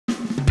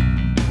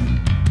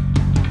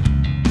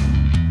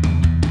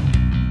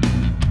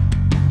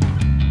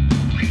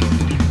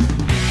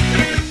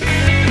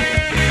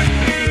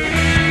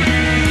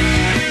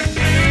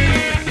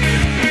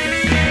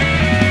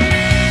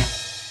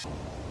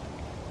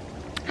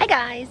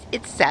guys,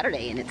 it's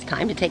Saturday and it's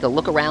time to take a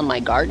look around my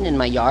garden and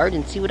my yard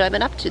and see what I've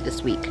been up to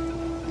this week.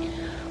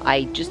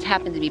 I just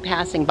happened to be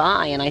passing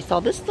by and I saw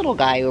this little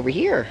guy over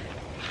here.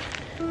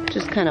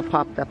 Just kind of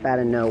popped up out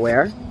of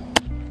nowhere.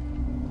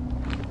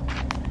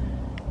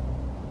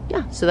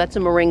 Yeah, so that's a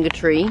moringa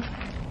tree.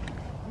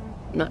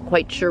 I'm not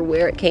quite sure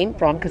where it came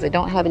from because I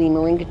don't have any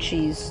moringa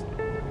trees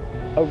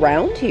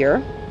around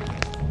here.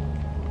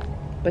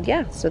 But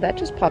yeah, so that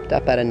just popped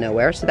up out of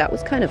nowhere, so that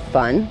was kind of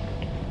fun.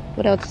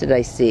 What else did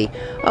I see?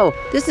 Oh,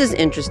 this is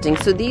interesting.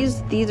 So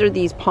these are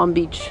these Palm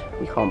Beach,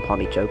 we call them Palm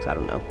Beach oaks, I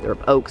don't know. They're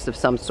oaks of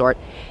some sort.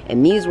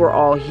 And these were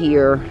all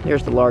here,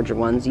 there's the larger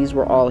ones. These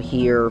were all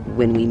here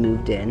when we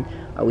moved in.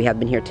 We have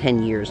been here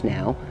 10 years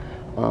now.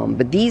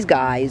 But these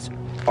guys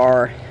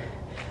are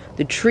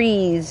the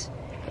trees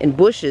and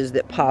bushes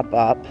that pop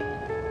up.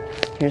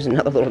 Here's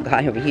another little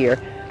guy over here.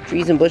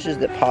 Trees and bushes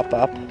that pop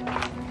up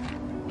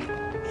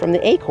from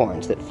the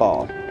acorns that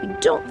fall. I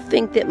don't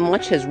think that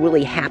much has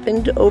really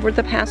happened over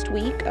the past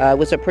week. It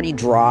was a pretty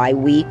dry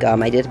week.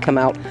 I did come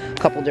out a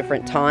couple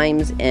different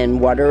times and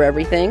water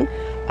everything,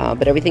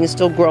 but everything is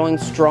still growing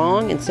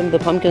strong, and some of the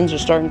pumpkins are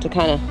starting to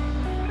kind of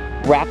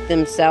wrap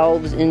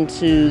themselves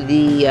into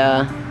the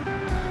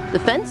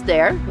fence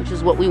there, which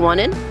is what we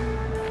wanted.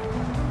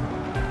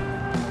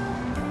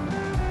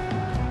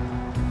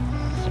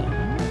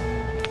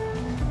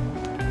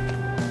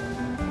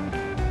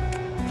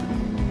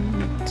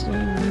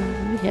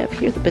 Have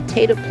here the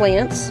potato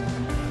plants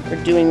are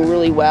doing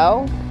really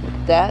well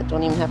with that.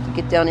 Don't even have to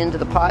get down into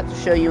the pot to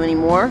show you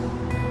anymore.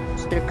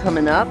 So they're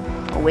coming up.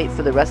 I'll wait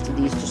for the rest of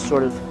these to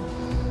sort of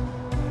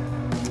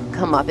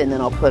come up, and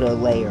then I'll put a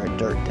layer of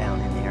dirt down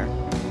in there.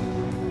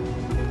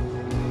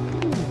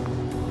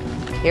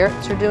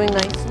 Carrots are doing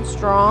nice and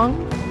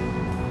strong.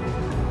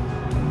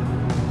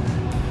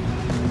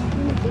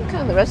 And I think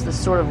kind of the rest of this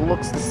sort of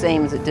looks the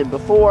same as it did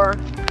before.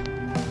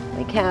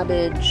 My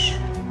cabbage,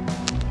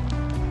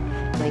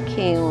 my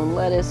kale and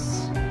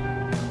lettuce,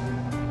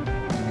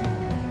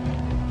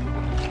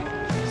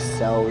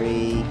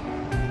 celery,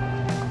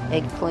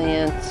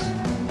 eggplant.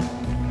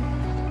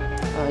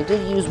 I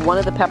did use one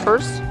of the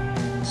peppers,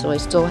 so I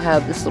still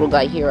have this little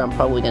guy here I'm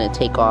probably going to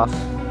take off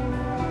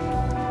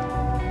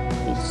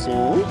pretty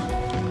soon.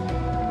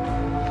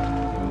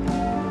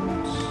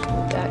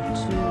 So back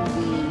to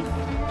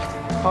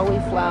the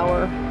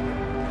cauliflower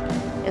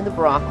and the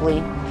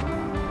broccoli.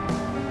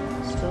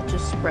 Still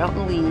just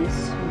sprouting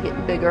leaves and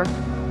getting bigger.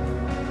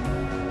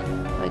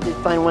 I did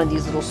find one of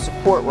these little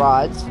support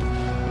rods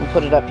and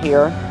put it up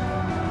here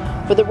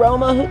for the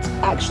Roma, who's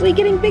actually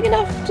getting big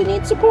enough to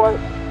need support.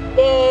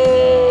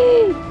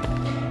 Yay!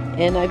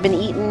 And I've been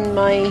eating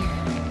my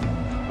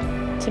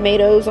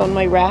tomatoes on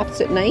my wraps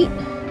at night.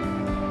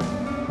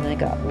 And I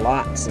got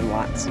lots and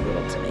lots of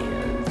little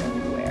tomatoes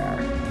everywhere.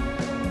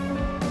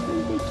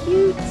 Aren't they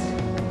cute?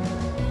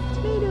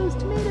 Tomatoes,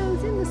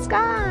 tomatoes in the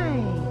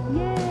sky!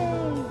 Yay!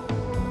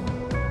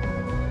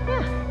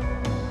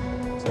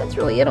 That's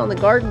really it on the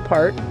garden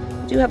part.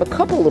 I do have a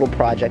couple little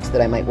projects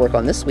that I might work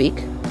on this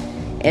week,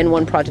 and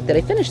one project that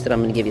I finished that I'm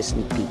going to give you a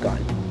sneak peek on.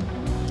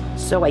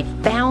 So I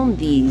found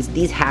these.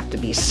 These have to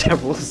be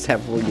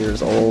several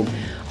years old,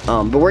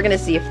 but we're going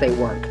to see if they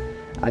work.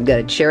 I've got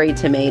a cherry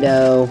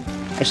tomato.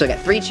 Actually, I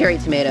got 3 cherry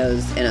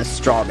tomatoes and a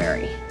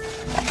strawberry.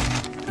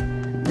 I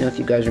don't know if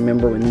you guys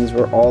remember when these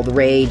were all the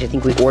rage. I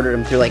think we ordered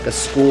them through like a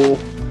school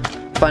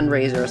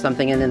fundraiser or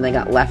something, and then they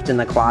got left in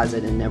the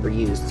closet and never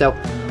used. So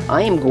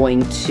I am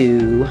going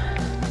to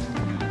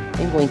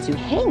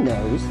hang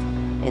those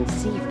and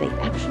see if they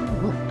actually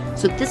work.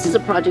 So this is a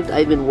project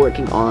I've been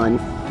working on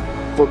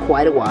for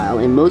quite a while,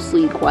 and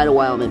mostly quite a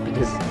while meant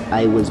because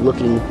I was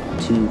looking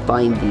to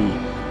find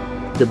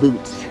the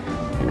boots,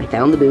 and I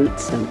found the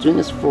boots. I'm doing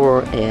this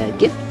for a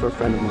gift for a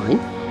friend of mine,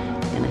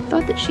 and I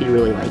thought that she'd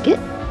really like it.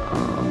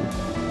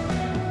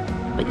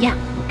 But yeah,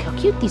 look how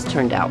cute these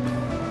turned out.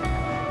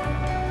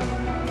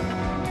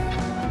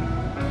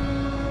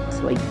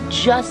 So I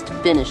just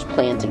finished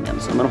planting them,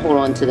 so I'm going to hold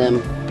on to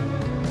them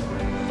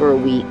for a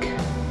week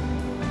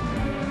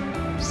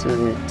so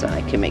that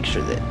I can make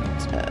sure that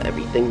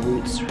everything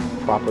roots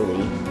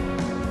properly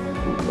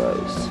and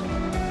grows.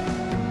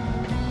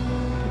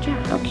 But yeah,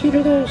 how cute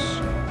are those?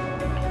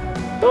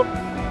 Oh,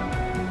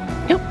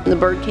 yep, and the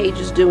bird cage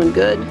is doing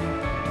good.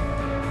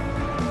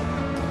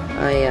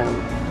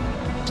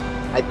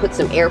 I put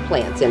some air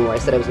plants in where I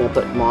said I was going to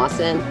put moss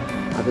in.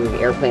 I've been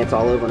air plants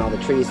all over and all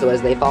the trees, so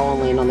as they fall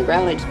and land on the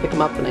ground, I just pick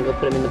them up and I go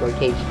put them in the bird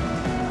cage.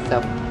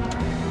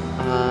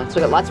 So I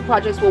got lots of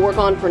projects we'll work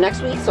on for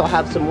next week, so I'll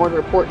have some more to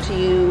report to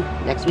you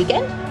next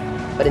weekend.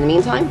 But in the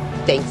meantime,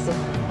 thanks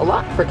a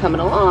lot for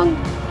coming along.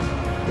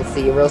 We'll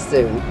see you real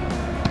soon.